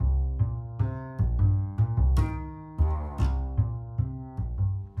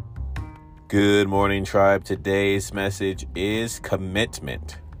Good morning, tribe. Today's message is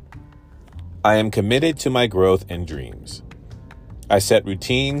commitment. I am committed to my growth and dreams. I set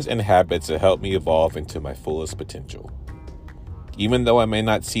routines and habits to help me evolve into my fullest potential. Even though I may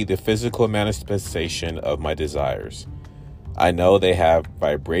not see the physical manifestation of my desires, I know they have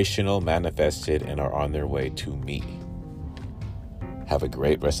vibrational manifested and are on their way to me. Have a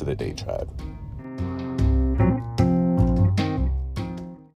great rest of the day, tribe.